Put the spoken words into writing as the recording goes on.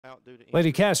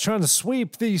Lady Cats trying to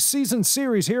sweep the season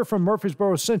series here from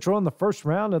Murfreesboro Central in the first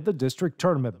round of the district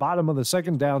tournament. Bottom of the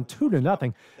second, down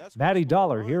 2-0. Maddie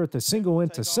Dollar here at the single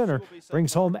into center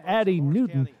brings home Addie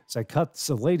Newton as that cuts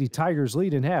the Lady Tigers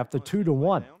lead in half, the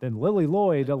 2-1. Then Lily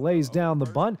Lloyd lays down the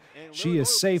bunt. She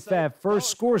is safe at first,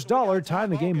 scores Dollar, tying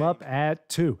the game up at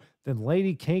 2. Then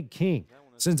Lady Kate King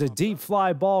sends a deep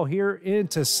fly ball here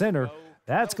into center.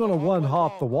 That's going to one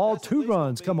off the wall. 2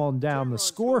 runs come on down the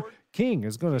score. King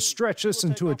is going to stretch this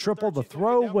into a triple. The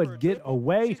throw would get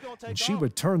away, and she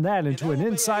would turn that into an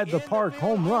inside-the-park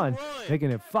home run,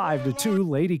 making it 5-2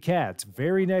 Lady Cats.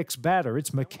 Very next batter,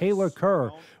 it's Michaela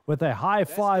Kerr with a high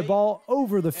fly ball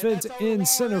over the fence in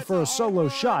center for a solo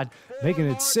shot, making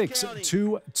it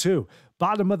 6-2.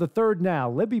 Bottom of the third now,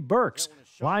 Libby Burks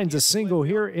lines a single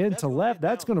here into left.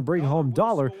 That's going to bring home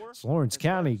Dollar. Lawrence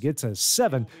County gets a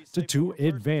 7-2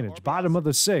 advantage. Bottom of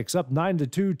the 6, up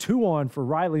 9-2, 2-on for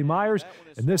Riley Myers.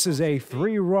 And this is a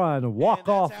 3-run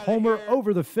walk-off homer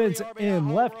over the fence in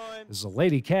left. As the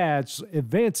Lady Cats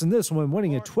advance in this one,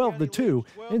 winning it 12-2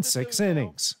 in 6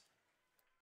 innings.